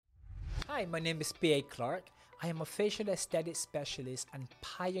Hi, my name is P.A. Clark. I am a facial aesthetic specialist and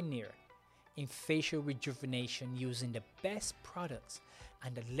pioneer in facial rejuvenation using the best products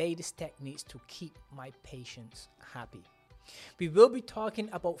and the latest techniques to keep my patients happy. We will be talking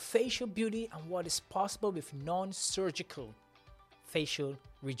about facial beauty and what is possible with non-surgical facial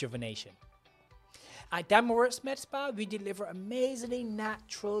rejuvenation. At Diamondworks Med Spa, we deliver amazingly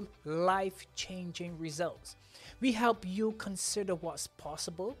natural, life-changing results. We help you consider what's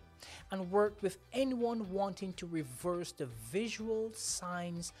possible and work with anyone wanting to reverse the visual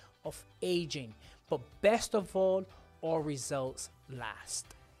signs of aging. But best of all, our results last.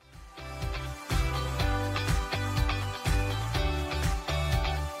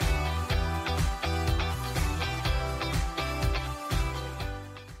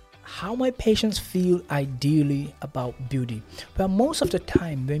 How my patients feel ideally about beauty? Well, most of the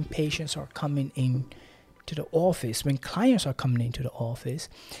time when patients are coming in to the office, when clients are coming into the office,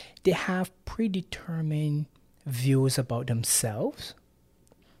 they have predetermined views about themselves,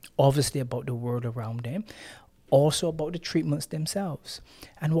 obviously about the world around them, also about the treatments themselves.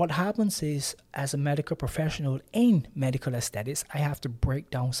 And what happens is, as a medical professional in medical aesthetics, I have to break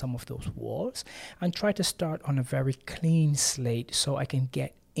down some of those walls and try to start on a very clean slate so I can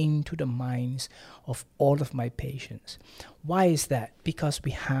get into the minds of all of my patients. Why is that? Because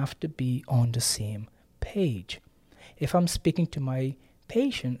we have to be on the same page. If I'm speaking to my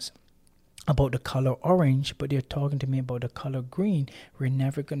patients about the color orange, but they're talking to me about the color green, we're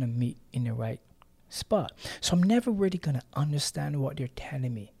never going to meet in the right spot. So I'm never really going to understand what they're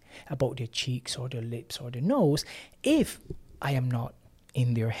telling me about their cheeks or their lips or their nose if I am not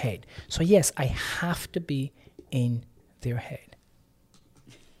in their head. So yes, I have to be in their head.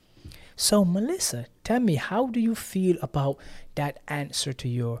 So Melissa, tell me, how do you feel about that answer to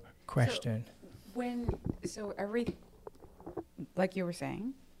your question? Like you were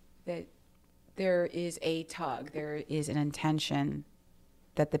saying, that there is a tug, there is an intention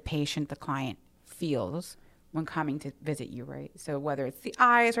that the patient, the client feels when coming to visit you, right? So whether it's the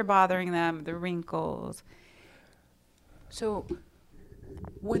eyes are bothering them, the wrinkles. So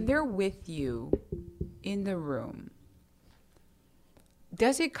when they're with you in the room,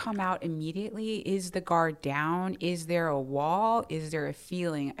 does it come out immediately? Is the guard down? Is there a wall? Is there a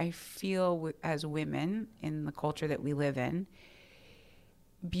feeling? I feel as women in the culture that we live in,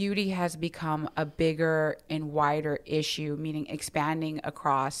 beauty has become a bigger and wider issue, meaning expanding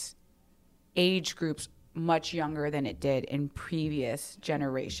across age groups much younger than it did in previous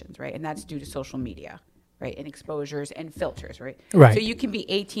generations, right? And that's due to social media, right? And exposures and filters, right? Right. So you can be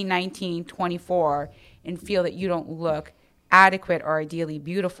 18, 19, 24 and feel that you don't look adequate or ideally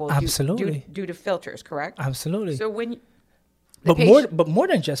beautiful Absolutely. due to filters, correct? Absolutely. So when but more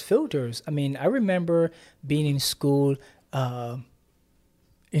than just filters. I mean, I remember being in school in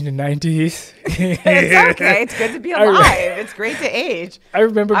the 90s. It's okay. It's good to be alive. It's great to age. I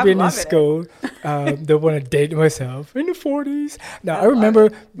remember being in school. Don't want to date myself. In the 40s. Now, I remember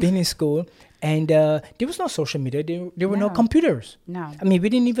being in school, and there was no social media. There were no computers. No. I mean, we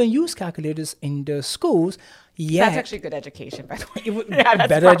didn't even use calculators in the schools. Yeah, that's actually good education, by the way. It was Yeah,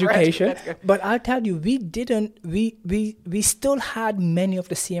 better education. That's good. But I'll tell you, we still had many of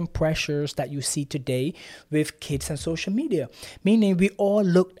the same pressures that you see today with kids and social media. Meaning we all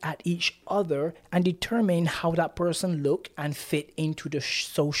looked at each other and determined how that person looked and fit into the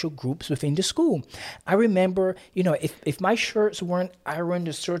social groups within the school. I remember, if my shirts weren't ironed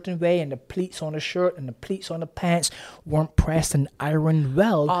a certain way and the pleats on the shirt and the pleats on the pants weren't pressed and ironed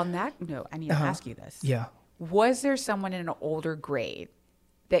well. On that note, I need to ask you this. Yeah. Was there someone in an older grade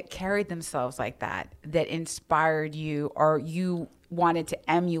that carried themselves like that inspired you or you wanted to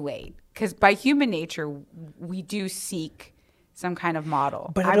emulate? Because by human nature, we do seek some kind of model.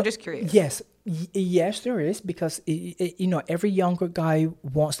 But I'm just curious. Yes, there is, because every younger guy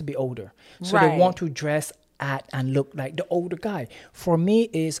wants to be older. So Right. they want to dress at and look like the older guy. For me,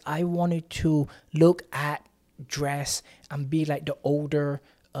 I wanted to look at, dress, and be like the older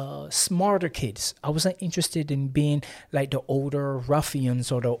smarter kids. I wasn't interested in being like the older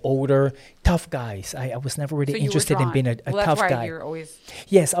ruffians or the older tough guys. I was never really interested in being a tough guy. That's why you're always...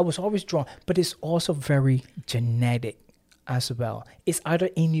 Yes, I was always drawn, but it's also very genetic as well. It's either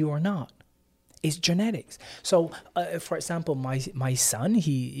in you or not. It's genetics. So, for example, my son,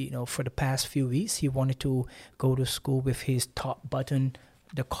 he, for the past few weeks, he wanted to go to school with his top button,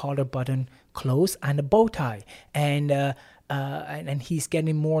 the collar button closed, and a bow tie, and he's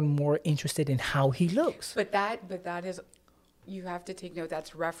getting more and more interested in how he looks. But that is You have to take note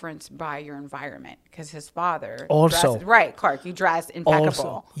that's referenced by your environment because his father Also. dressed, right, Clark, you dressed impeccable.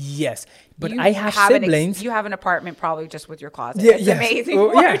 Also, yes. But You I have an siblings. you have an apartment probably just with your closet. Yeah, It's yes. amazing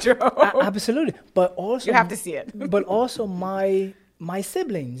Oh, yeah. wardrobe. Absolutely. But also You have to see it. But also my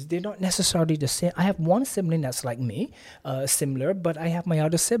siblings, they're not necessarily the same. I have one sibling that's like me, similar, but I have my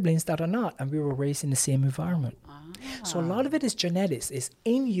other siblings that are not, and we were raised in the same environment. So a lot of it is genetics. It's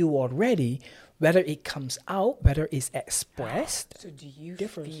in you already, whether it comes out, whether it's expressed. So do you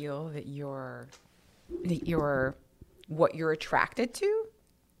differs. feel that your what you're attracted to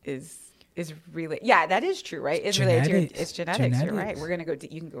is really, yeah, that is true, right? It's related to it's genetics. You're right. We're gonna go.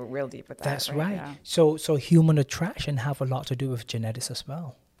 You can go real deep with that. That's right. Yeah. So human attraction have a lot to do with genetics as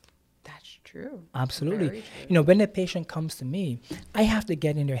well. That's true. Absolutely. Very true. You know, when a patient comes to me, I have to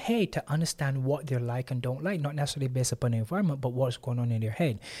get in their head to understand what they like and don't like, not necessarily based upon the environment, but what's going on in their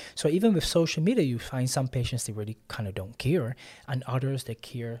head. So even with social media, you find some patients they really kind of don't care, and others they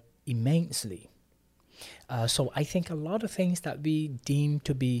care immensely. So I think a lot of things that we deem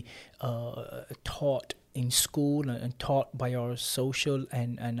to be taught in school and taught by our social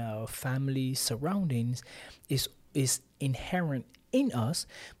and our family surroundings is inherent in us,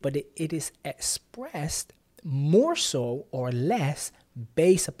 but it is expressed more so or less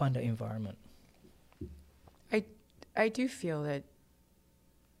based upon the environment. I do feel that,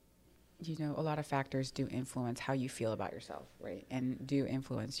 you know, a lot of factors do influence how you feel about yourself, right? And do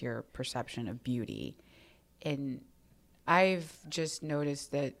influence your perception of beauty. And I've just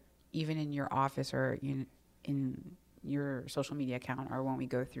noticed that even in your office or in your social media account or when we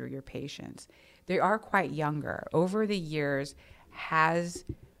go through your patients, they are quite younger. Over the years, has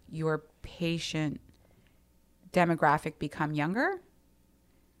your patient demographic become younger?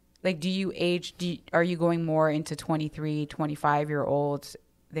 Like, do you age, are you going more into 23, 25-year-olds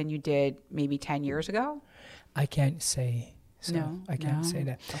than you did maybe 10 years ago? I can't say. So No, I can't say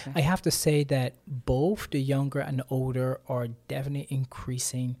that. Okay. I have to say that both the younger and the older are definitely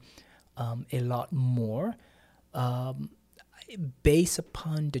increasing a lot more based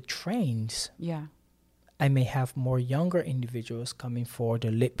upon the trends. Yeah. I may have more younger individuals coming for the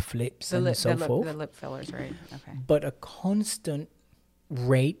lip flips and so forth. The lip fillers, right? Okay. But a constant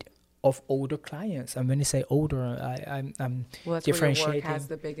rate of older clients. And when you say older, I'm Well, that's differentiating. where your work has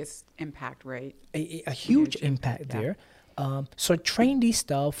the biggest impact, right? A huge impact Yeah. there. So trendy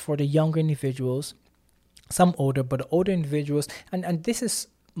stuff for the younger individuals, some older, but the older individuals, and this is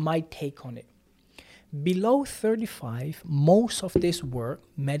my take on it. Below 35, most of this work,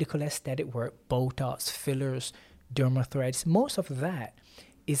 medical aesthetic work, Botox, fillers, dermathreads, most of that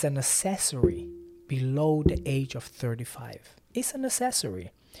is an accessory below the age of 35. It's an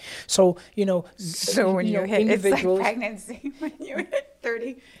accessory. So, you know, So when you hit, it's individuals, like pregnancy. When you hit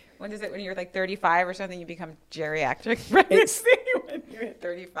 30, when is it? When you're like 35 or something, you become geriatric pregnancy. When you hit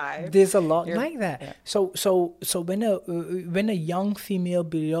 35, there's a lot You're- like that. yeah. So when a young female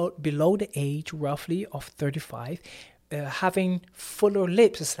below the age roughly of 35, having fuller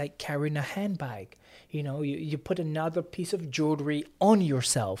lips is like carrying a handbag. You know, you put another piece of jewelry on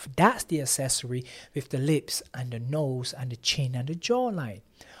yourself. That's the accessory with the lips and the nose and the chin and the jawline.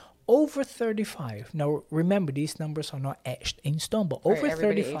 Over 35, now remember these numbers are not etched in stone, but Right, over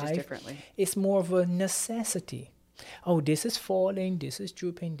everybody ages 35, differently. it's more of a necessity. Oh, this is falling, this is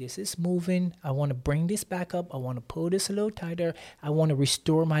drooping, this is moving. I want to bring this back up. I want to pull this a little tighter. I want to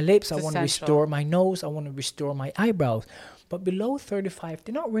restore my lips. It's I want to essential. restore my nose. I want to restore my eyebrows. But below 35,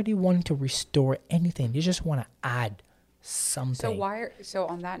 they're not really wanting to restore anything. They just want to add something. So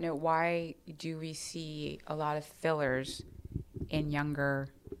on that note, why do we see a lot of fillers in younger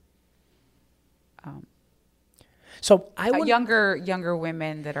So I would younger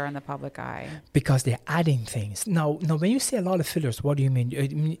women that are in the public eye? because they're adding things. Now, when you say a lot of fillers, what do you mean?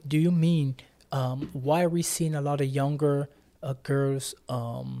 Do you mean why are we seeing a lot of younger girls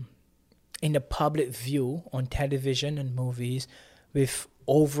in the public view on television and movies with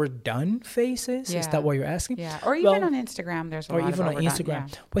overdone faces? Is Yeah. that what you're asking? Yeah, or even Well, on Instagram, there's a or lot even of on overdone,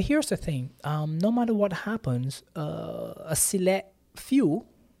 Instagram. yeah. But here's the thing: no matter what happens, a select few,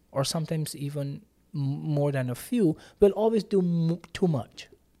 or sometimes even more than a few, will always do too much.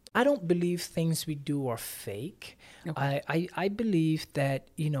 I don't believe things we do are fake. Okay. I believe that,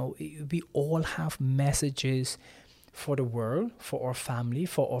 you know, we all have messages for the world, for our family,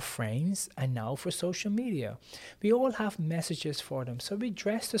 for our friends, and now for social media. We all have messages for them. So we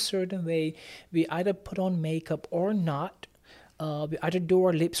dress a certain way. We either put on makeup or not. either do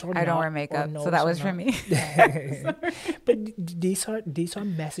our lips or I don't wear makeup, so that was for me. But these are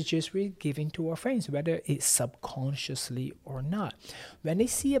messages we're giving to our friends, whether it's subconsciously or not. When they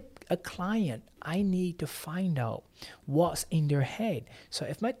see a client, I need to find out what's in their head. So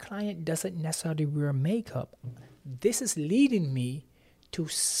if my client doesn't necessarily wear makeup, this is leading me to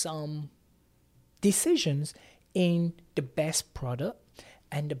some decisions in the best product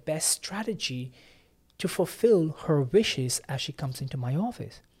and the best strategy to fulfill her wishes as she comes into my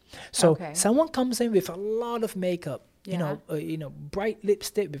office. So someone comes in with a lot of makeup, bright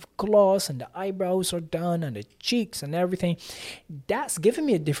lipstick with gloss, and the eyebrows are done, and the cheeks and everything. That's giving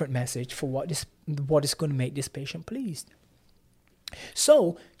me a different message for what is going to make this patient pleased.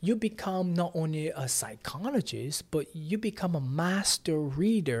 So you become not only a psychologist, but you become a master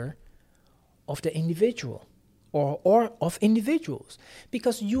reader of the individual. Or of individuals,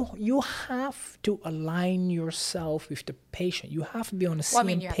 because you have to align yourself with the patient. You have to be on the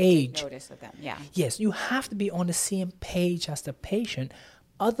same you have page. To take notice of them. Yeah. Yes, you have to be on the same page as the patient.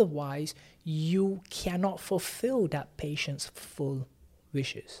 Otherwise, you cannot fulfill that patient's full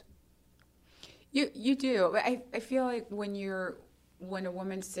wishes. You do. I feel like when a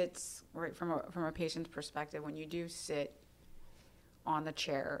woman sits right from a patient's perspective, when you do sit on the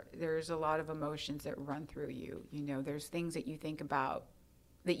chair, there's a lot of emotions that run through you. There's things that you think about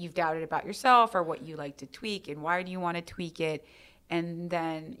that you've doubted about yourself, or what you like to tweak, and why do you want to tweak it? And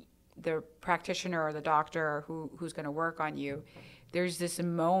then the practitioner or the doctor who's going to work on you, there's this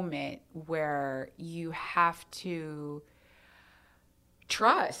moment where you have to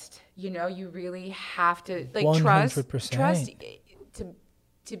trust. You really have to 100%. trust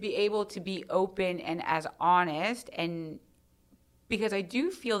to be able to be open and as honest. And because I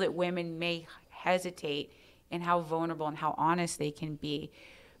do feel that women may hesitate in how vulnerable and how honest they can be.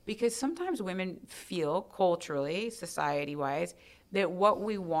 Because sometimes women feel culturally, society-wise, that what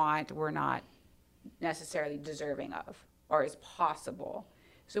we want, we're not necessarily deserving of or is possible.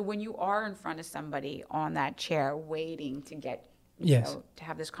 So when you are in front of somebody on that chair waiting to get, to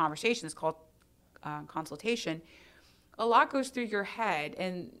have this conversation, it's called consultation, a lot goes through your head.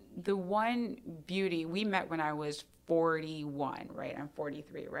 And the one beauty, we met when I was 41, right? I'm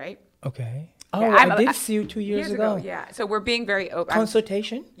 43, right? Okay. Oh, I did see you 2 years ago. Yeah. So we're being very open.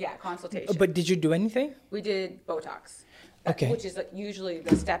 Consultation? Consultation. But did you do anything? We did Botox. Okay. Which is usually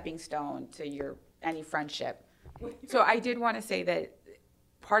the stepping stone to any friendship. So I did want to say that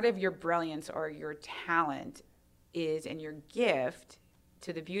part of your brilliance or your talent is, and your gift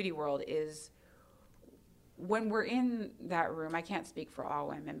to the beauty world is, when we're in that room, I can't speak for all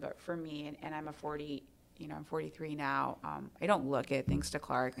women, but for me, and I'm I'm 43 now. I don't look it, thanks to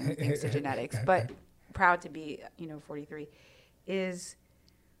Clark and thanks to genetics, but proud to be, 43, is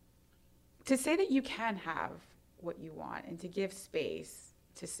to say that you can have what you want, and to give space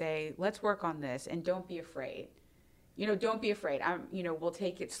to say, let's work on this, and don't be afraid. Don't be afraid. We'll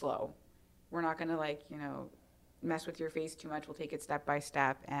take it slow. We're not going to mess with your face too much. We'll take it step by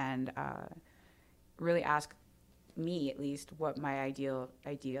step, and really ask me, at least, what my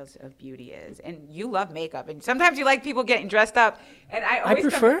ideas of beauty is. And you love makeup, and sometimes you like people getting dressed up, and I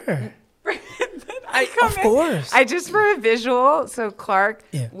prefer. Of course. I just for a visual. So Clark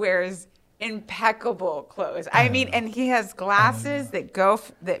wears impeccable clothes. I mean, and he has glasses that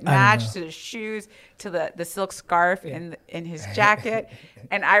match to the shoes, to the silk scarf in his jacket,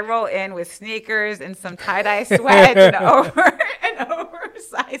 and I roll in with sneakers and some tie-dye sweats and an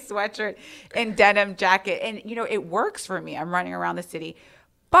oversized sweatshirt and denim jacket, and it works for me. I'm running around the city,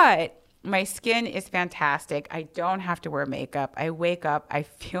 but my skin is fantastic. I don't have to wear makeup. I wake up, I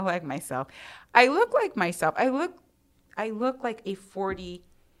feel like myself. I look like myself. I look like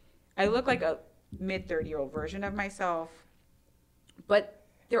a mid-30-year-old version of myself, but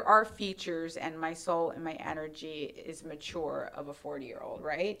there are features, and my soul and my energy is mature of a 40-year-old,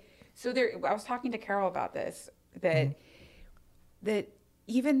 right? So I was talking to Carol about this, that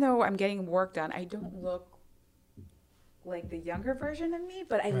even though I'm getting work done, I don't look like the younger version of me,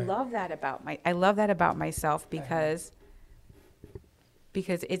 but I love that about myself, because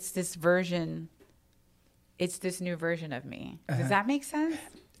it's this new version of me. Does that make sense?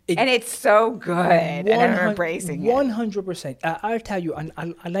 And it's so good, and I'm embracing it. 100%. I'll tell you, and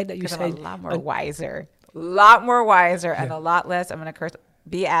I like that you said. I'm a lot more wiser, and a lot less, I'm going to curse,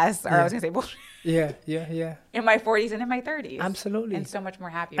 BS, or I was going to say bullshit. Yeah. In my 40s and in my 30s. Absolutely. And so much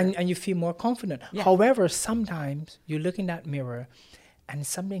more happier. And you feel more confident. Yeah. However, sometimes you look in that mirror and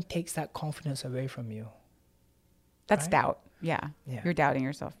something takes that confidence away from you. That's doubt. Yeah. Yeah. You're doubting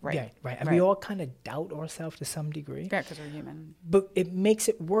yourself. Right. Yeah, right. And Right. we all kind of doubt ourselves to some degree. Yeah, because we're human. But it makes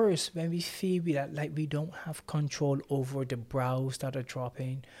it worse when we feel that like we don't have control over the brows that are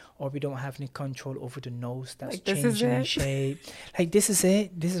dropping, or we don't have any control over the nose that's Like, this is changing in it? shape. Like, this is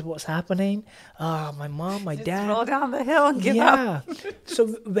it. This is what's happening. My mom, my Just dad. roll down the hill and give up. Yeah. So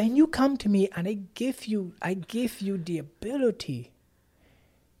when you come to me and I give you the ability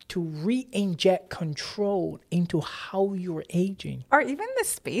to re-inject control into how you're aging. Or even the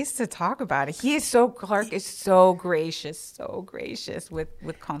space to talk about it. Clark is so gracious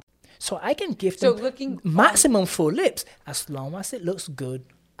with content. So I can give So them looking maximum full lips as long as it looks good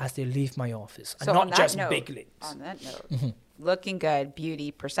as they leave my office, and So on not that just note- big lips. On that note, looking good,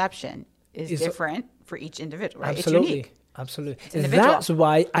 beauty perception is different for each individual, right? Absolutely. It's unique. Absolutely. individual. That's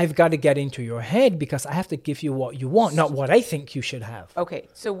why I've got to get into your head, because I have to give you what you want, not what I think you should have. Okay,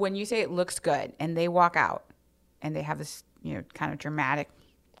 so when you say it looks good and they walk out and they have this, kind of dramatic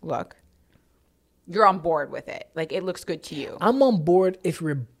look, you're on board with it. Like, it looks good to you. I'm on board if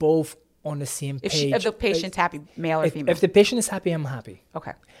we're both on the same page. If the patient's happy, male or female. If the patient is happy, I'm happy.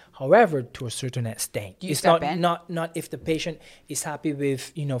 Okay. However, to a certain extent, Do you it's step not, in? not if the patient is happy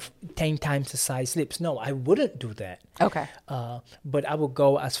with 10 times the size lips. No, I wouldn't do that. Okay. But I will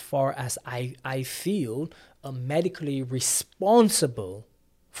go as far as I feel medically responsible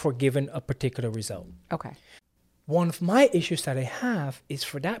for giving a particular result. Okay. One of my issues that I have is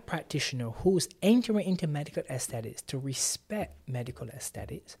for that practitioner who's entering into medical aesthetics to respect medical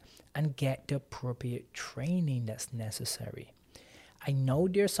aesthetics and get the appropriate training that's necessary. I know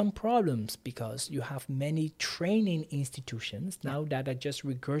there's some problems because you have many training institutions now that are just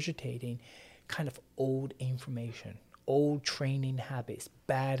regurgitating kind of old information, old training habits,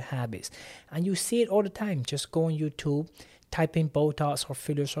 bad habits. And you see it all the time. Just go on YouTube, type in Botox or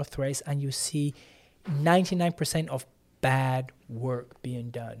fillers or threads, and you see 99% of bad work being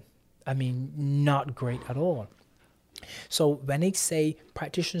done. I mean, not great at all. So when they say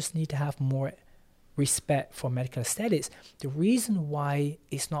practitioners need to have more respect for medical aesthetics, the reason why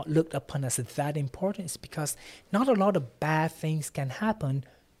it's not looked upon as that important is because not a lot of bad things can happen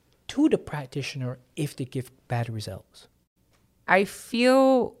to the practitioner if they give bad results. I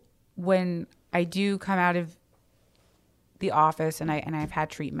feel when I do come out of the office and I've had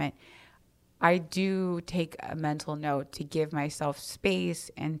treatment, I do take a mental note to give myself space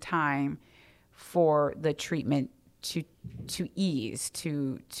and time for the treatment to ease,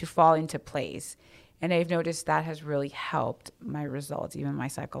 to fall into place. And I've noticed that has really helped my results, even my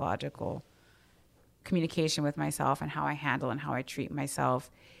psychological communication with myself and how I handle and how I treat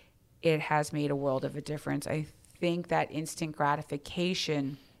myself. It has made a world of a difference. I think that instant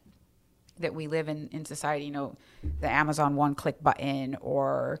gratification that we live in society, the Amazon one-click button,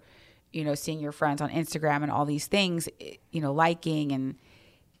 or, seeing your friends on Instagram and all these things, liking, and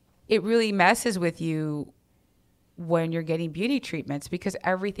it really messes with you when you're getting beauty treatments, because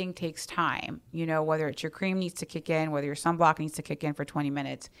everything takes time, whether it's your cream needs to kick in, whether your sunblock needs to kick in for 20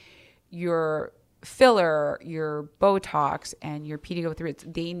 minutes, your filler, your Botox, and your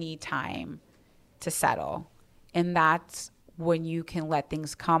PDO3, they need time to settle. And that's when you can let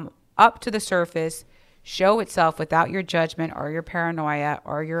things come up to the surface, show itself without your judgment or your paranoia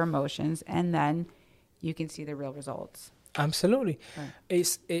or your emotions, and then you can see the real results. Absolutely. Right.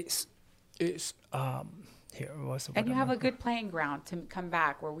 It's here was And you have a good playing ground to come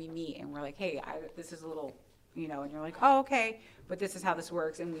back where we meet and we're like, hey, this is a little, and you're like, oh, okay, but this is how this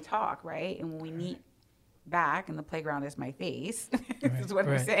works. And we talk, right? And when we meet back and the playground is my face, this is what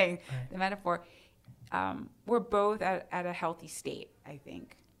I'm saying, the metaphor, we're both at a healthy state, I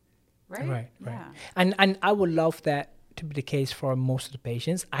think. Right. Yeah. And I would love that to be the case for most of the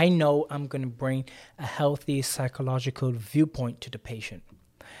patients. I know I'm going to bring a healthy psychological viewpoint to the patient.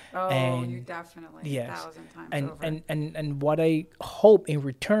 Oh, and you definitely, yes. 1,000 times over. And what I hope in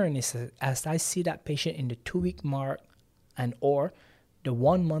return is that as I see that patient in the 2-week mark and or the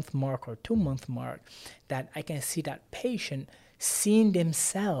 1 month mark or 2 month mark, that I can see that patient seeing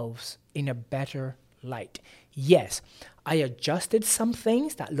themselves in a better light. Yes, I adjusted some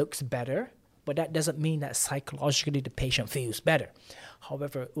things that looks better, but that doesn't mean that psychologically the patient feels better.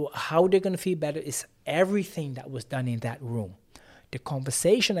 However, how they're going to feel better is everything that was done in that room. The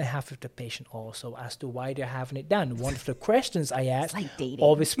conversation I have with the patient also as to why they're having it done. One of the questions I ask, it's like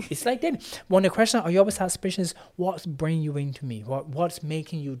dating. It's like dating. One of the questions I always ask patients is, what's bringing you into me? What's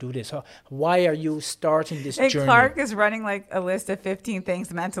making you do this? Why are you starting this journey? Clark is running like a list of 15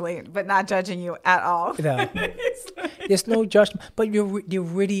 things mentally, but not judging you at all. No. There's no judgment, but there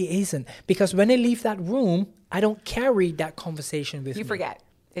really isn't. Because when I leave that room, I don't carry that conversation with me. You forget.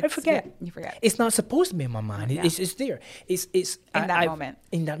 I forget. Yeah, you forget. It's not supposed to be in my mind. Yeah. It's there. It's In that moment.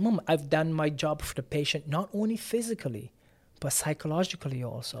 In that moment, I've done my job for the patient, not only physically, but psychologically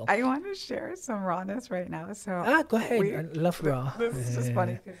also. I want to share some rawness right now. So Go ahead. I love raw. This is just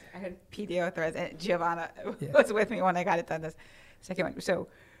funny because I had PDO threads and Giovanna was with me when I got it done this second one. So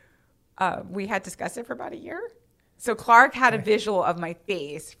we had discussed it for about a year. So Clark had a visual of my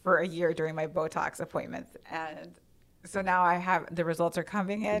face for a year during my Botox appointments. And so now I have, the results are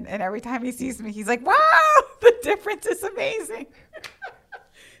coming in. And every time he sees me, he's like, wow, the difference is amazing.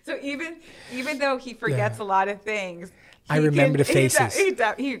 So even though he forgets a lot of things, I remember the faces. He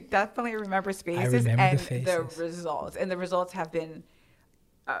definitely remembers faces and the results. And the results have been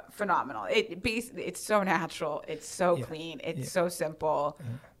phenomenal. It's so natural. It's so clean. It's so simple.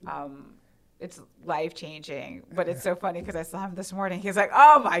 It's life-changing. But it's so funny because I saw him this morning. He's like,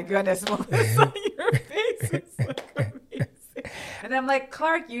 oh, my goodness, Melissa, your faces look amazing. And I'm like,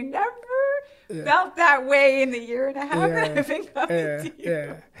 Clark, you never felt that way in the year and a half that I've been coming to you.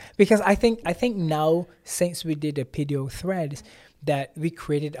 Yeah. Because I think now, since we did the PDO threads, that we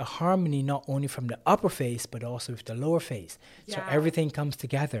created a harmony not only from the upper face but also with the lower face. So everything comes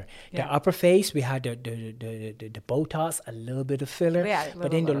together. The upper face, we had the Botox, a little bit of filler.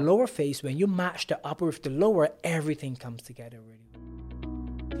 But in the lower face, when you match the upper with the lower, everything comes together really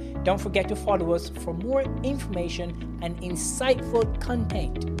well. Don't forget to follow us for more information and insightful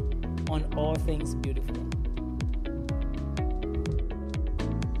content on all things beautiful.